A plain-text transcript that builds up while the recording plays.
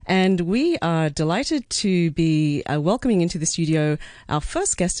And we are delighted to be welcoming into the studio our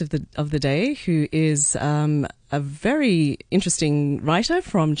first guest of the day, who is a very interesting writer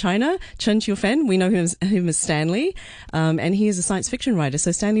from China, Chen Qiufan. We know him as Stanley, and he is a science fiction writer.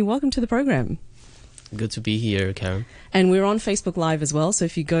 So Stanley, welcome to the program. Good to be here, Karen. And we're on Facebook Live as well. So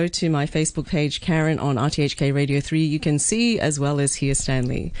if you go to my Facebook page, Karen on RTHK Radio 3, you can see as well as hear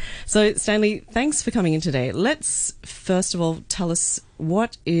Stanley. So Stanley, thanks for coming in today. Let's first of all tell us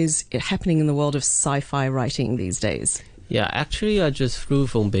what is happening in the world of sci-fi writing these days. Yeah, actually, I just flew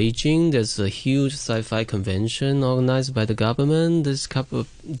from Beijing. There's a huge sci-fi convention organized by the government this couple of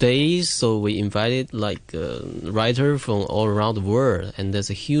days. So we invited writers from all around the world. And there's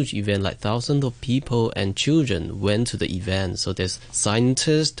a huge event, like thousands of people and children went to the event. So there's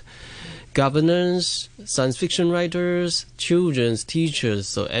scientists, governors, science fiction writers, children's teachers,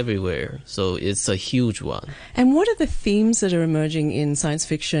 so everywhere. So it's a huge one. And what are the themes that are emerging in science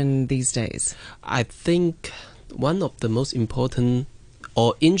fiction these days? I think one of the most important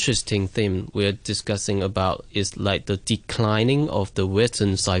or interesting theme we're discussing about is like the declining of the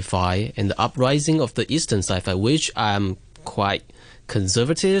Western sci-fi and the uprising of the Eastern sci-fi, which I'm quite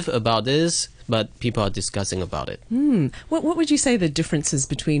conservative about this, but people are discussing about it. What would you say the differences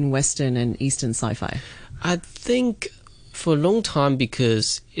between Western and Eastern sci-fi? I think for a long time,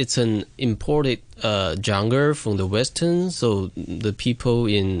 because it's an imported genre from the Western, so the people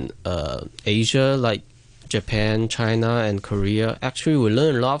in Asia, like Japan, China, and Korea, actually we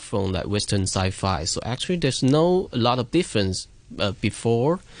learn a lot from like Western sci-fi. So actually there's no a lot of difference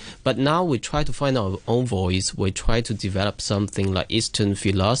before, but now we try to find our own voice. We try to develop something like Eastern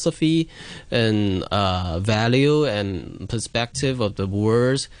philosophy and value and perspective of the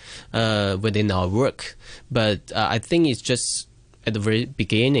world within our work. But I think it's just at the very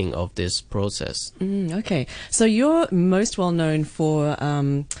beginning of this process. Okay, so you're most well known for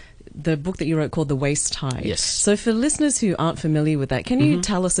the book that you wrote called The Waste Tide. Yes. So for listeners who aren't familiar with that, can you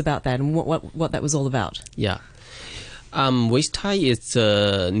tell us about that and what that was all about? Yeah. Waste Tide is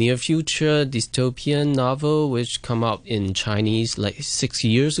a near future dystopian novel which came out in Chinese like 6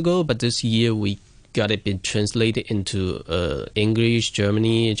 years ago, but this year we got it been translated into English,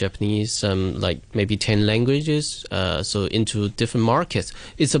 Germany, Japanese, like maybe 10 languages, so into different markets.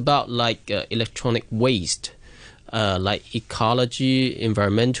 It's about like electronic waste. Like ecology,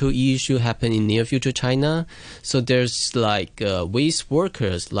 environmental issue happen in near future China. So there's like waste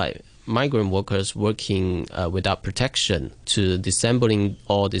workers, like migrant workers working without protection to disassembling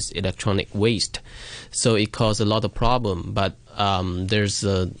all this electronic waste. So it caused a lot of problem. But there's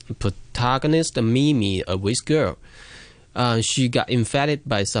a protagonist, a Mimi, a waste girl. She got infected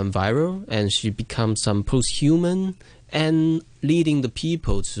by some viral and she becomes some post-human and leading the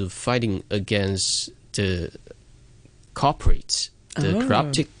people to fighting against the corporates, the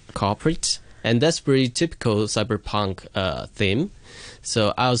corrupted corporates, and that's very typical cyberpunk theme.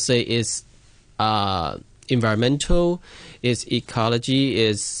 So I'll say it's environmental, it's ecology,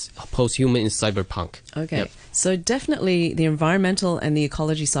 it's post-human, it's cyberpunk. Okay, Yep. So definitely the environmental and the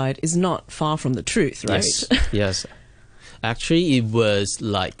ecology side is not far from the truth, right? Yes, yes. Actually, it was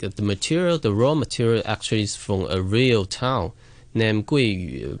like the raw material actually is from a real town named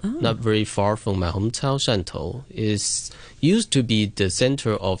Guiyu, not very far from my hometown, Shantou. Is used to be the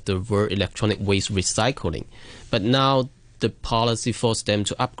center of the world electronic waste recycling. But now the policy forced them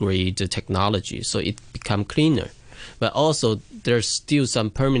to upgrade the technology, so it become cleaner. But also, there's still some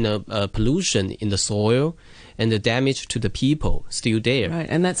permanent pollution in the soil, and the damage to the people still there. Right,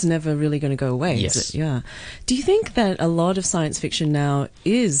 and that's never really going to go away, Yes. is it? Yeah. Do you think that a lot of science fiction now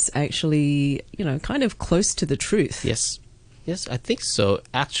is actually, kind of close to the truth? Yes. Yes, I think so.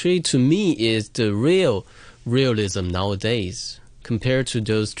 Actually, to me, is the realism nowadays compared to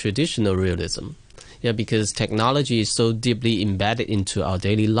those traditional realism. Yeah, because technology is so deeply embedded into our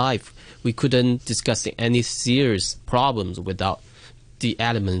daily life. We couldn't discuss any serious problems without the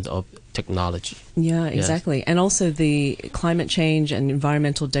element of technology. Yeah, exactly. Yes. And also the climate change and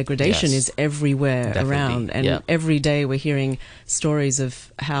environmental degradation Yes. is everywhere Definitely. around. And Yeah. every day we're hearing stories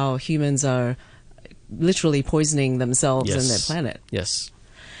of how humans are literally poisoning themselves and their planet. Yes.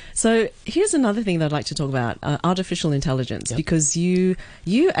 So here's another thing that I'd like to talk about, artificial intelligence, Yep. because you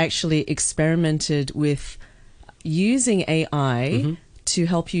actually experimented with using AI to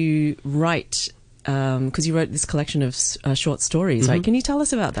help you write, because you wrote this collection of short stories, right? Can you tell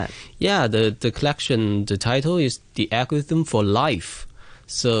us about that? Yeah, the collection, the title is The Algorithm for Life.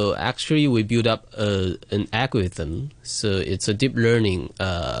 So actually we build up an algorithm. So it's a deep learning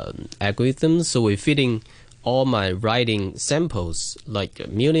algorithm. So we're feeding all my writing samples, like a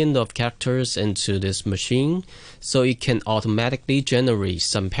million of characters, into this machine, so it can automatically generate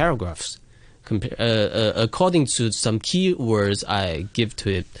some paragraphs according to some keywords I give to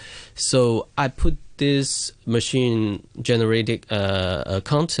it. So I put this machine generated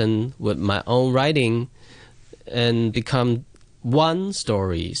content with my own writing and become one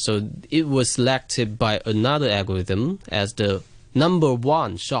story. So it was selected by another algorithm as the number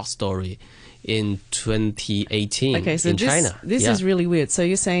one short story in 2018 in China. This is really weird. So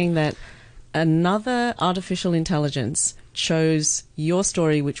you're saying that another artificial intelligence chose your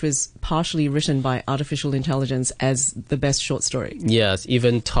story, which was partially written by artificial intelligence, as the best short story. Yes,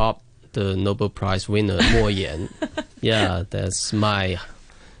 even top the Nobel Prize winner Mo Yan. Yeah, that's my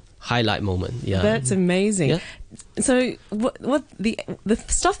highlight moment. Yeah, that's amazing. Yeah. So, what the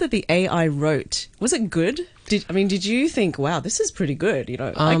stuff that the AI wrote, was it good? Did you think, wow, this is pretty good? You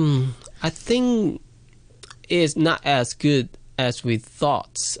know, I think it's not as good as we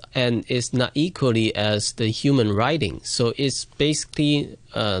thought, and it's not equally as the human writing. So it's basically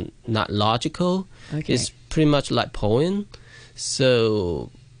not logical. Okay. It's pretty much like poem. So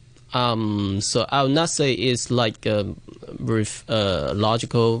I would not say it's like with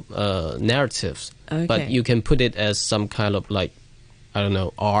logical narratives, Okay. but you can put it as some kind of like, I don't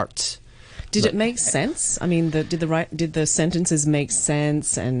know, art. Did it make sense? I mean, did the sentences make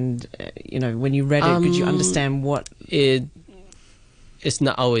sense? And you know, when you read it, could you understand what it's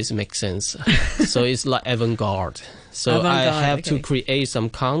not always make sense. So it's like avant-garde. So I have to create some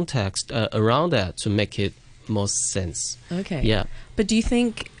context around that to make it more sense. Okay. Yeah. But do you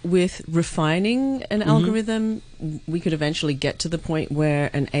think with refining an algorithm, we could eventually get to the point where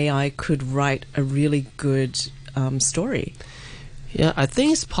an AI could write a really good story? Yeah, I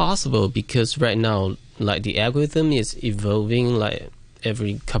think it's possible, because right now, like, the algorithm is evolving like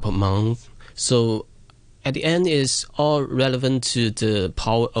every couple of months. So at the end, it's all relevant to the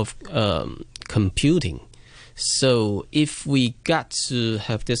power of computing. So if we got to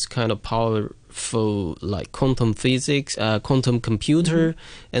have this kind of powerful, like, quantum physics, quantum computer,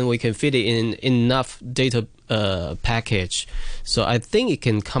 and we can fit it in enough data package, so I think it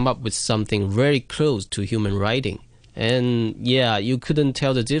can come up with something very close to human writing. And yeah, you couldn't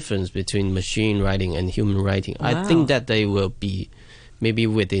tell the difference between machine writing and human writing. Wow. I think that they will be maybe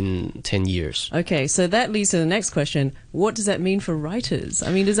within 10 years. Okay, so that leads to the next question. What does that mean for writers?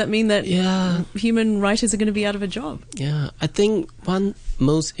 I mean, does that mean that human writers are going to be out of a job? Yeah, I think one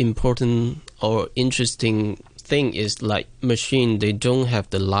most important or interesting thing is, like, machine, they don't have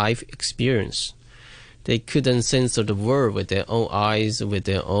the life experience. They couldn't censor the world with their own eyes, with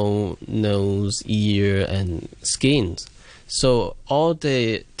their own nose, ear, and skin. So all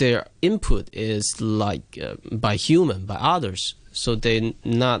their input is like by human, by others. So they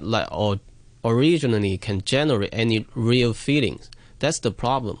not like originally can generate any real feelings. That's the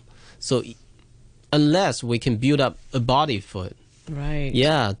problem. So unless we can build up a body for it, right?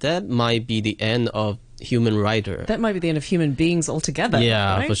 Yeah, that might be the end of human writer. That might be the end of human beings altogether.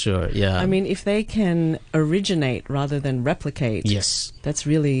 Yeah, right? for sure. Yeah. I mean, if they can originate rather than replicate, yes, that's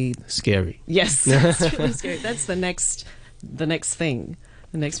really scary. Yes, that's really scary. That's the next thing,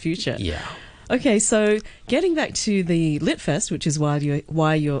 the next future. Yeah. Okay, so getting back to the Litfest, which is why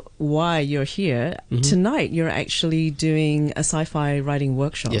you're here tonight, you're actually doing a sci-fi writing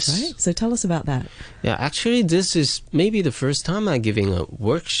workshop, yes, right? So tell us about that. Yeah, actually, this is maybe the first time I'm giving a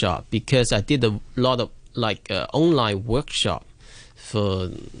workshop, because I did a lot of like online workshop for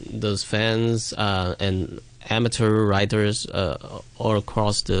those fans and amateur writers all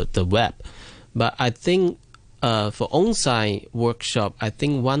across the web. But I think for on-site workshop, I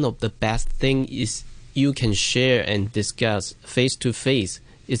think one of the best thing is you can share and discuss face-to-face.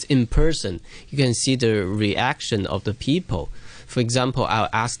 It's in person. You can see the reaction of the people. For example, I'll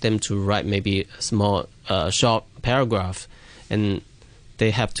ask them to write maybe a small short paragraph, and they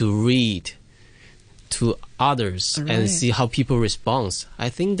have to read to others and see how people respond. I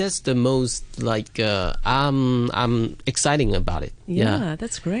think that's the most like I'm exciting about it. Yeah,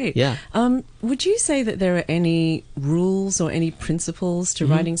 that's great. Yeah. Would you say that there are any rules or any principles to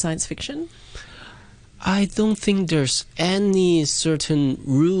writing science fiction? I don't think there's any certain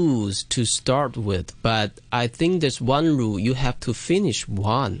rules to start with, but I think there's one rule: you have to finish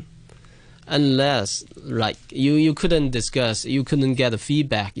one. Unless, like, you couldn't discuss, you couldn't get a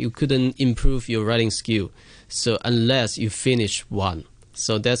feedback, you couldn't improve your writing skill. So unless you finish one.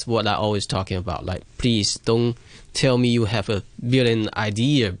 So that's what I always talking about. Like, please don't tell me you have a brilliant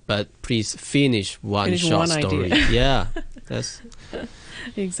idea, but please finish one short story. Yeah, that's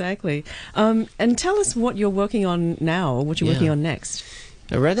exactly. And tell us what you're working on now, or what you're working on next.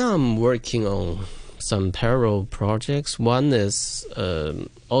 Right now I'm working on some parallel projects. One is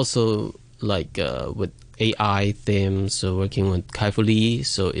also like with AI themes, so working with Qiufan.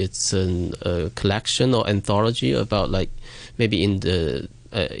 So it's a collection or anthology about like maybe in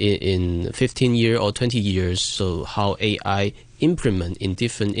 15 years or 20 years, so how AI implement in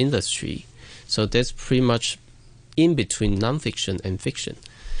different industry. So that's pretty much in between nonfiction and fiction.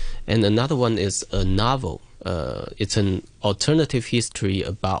 And another one is a novel. It's an alternative history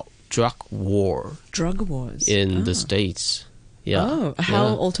about drug war. Drug wars in the States. Yeah. Oh, how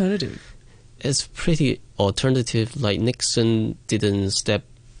alternative? It's pretty alternative. Like Nixon didn't step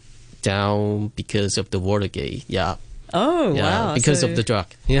down because of the Watergate. Yeah. Oh, yeah, wow. Because of the drug.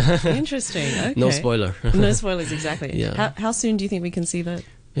 Yeah. Interesting. Okay. No spoiler. No spoilers, exactly. Yeah. How soon do you think we can see that?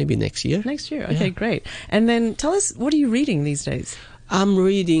 Maybe next year. Next year. Okay, great. And then tell us, what are you reading these days? I'm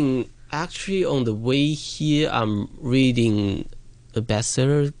reading, actually on the way here, I'm reading a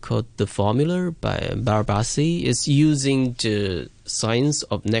bestseller called The Formula by Barbasi. It's using the science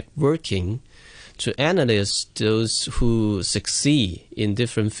of networking to analyze those who succeed in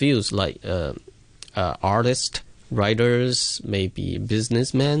different fields, like artists, writers, maybe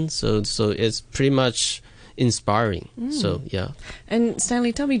businessmen. So it's pretty much inspiring. So yeah. And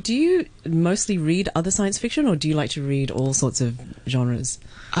Stanley, tell me, do you mostly read other science fiction, or do you like to read all sorts of genres?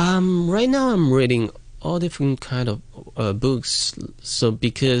 Right now I'm reading all different kind of books. So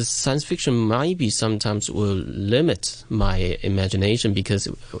because science fiction might be sometimes will limit my imagination, because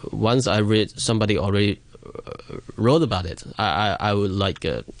once I read somebody already wrote about it, I would like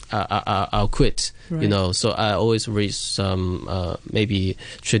I'll quit. Right. You know, so I always read some maybe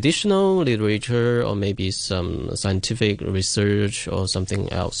traditional literature, or maybe some scientific research or something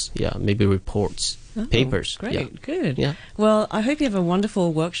else. Yeah, maybe reports, papers. Great, yeah. good. Yeah. Well, I hope you have a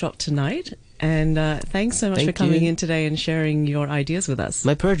wonderful workshop tonight, and thanks so much for coming in today and sharing your ideas with us.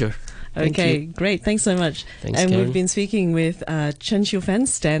 My pleasure. Okay, great. Thanks so much. Thanks, and Karen. We've been speaking with Chen Qiufan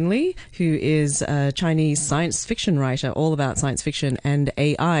Stanley, who is a Chinese science fiction writer, all about science fiction and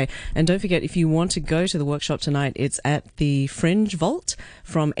AI. And don't forget, if you want to go to the workshop tonight, it's at the Fringe Vault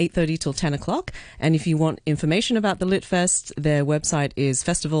from 8:30 till 10 o'clock. And if you want information about the Lit Fest, their website is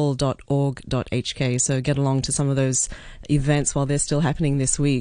festival.org.hk. So get along to some of those events while they're still happening this week.